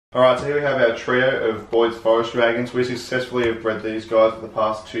Alright, so here we have our trio of Boyds forest dragons. We successfully have bred these guys for the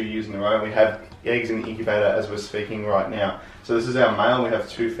past 2 years in a row. We have eggs in the incubator as we're speaking right now. So this is our male. We have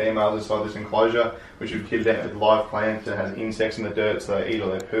 2 females inside this enclosure, which we've kitted out with live plants and has insects in the dirt, so they eat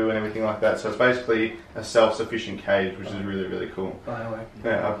all their poo and everything like that. So it's basically a self-sufficient cage, which is really, really cool. Bioactive.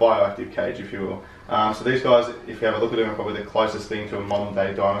 Yeah, a bioactive cage, if you will. So these guys, if you have a look at them, are probably the closest thing to a modern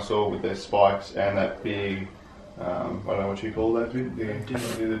day dinosaur with their spikes and that big, I don't know what you call that,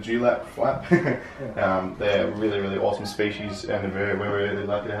 the dewlap flap. They're really, really awesome species, and we're really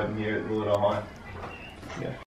lucky to have them here at the Little High. Yeah.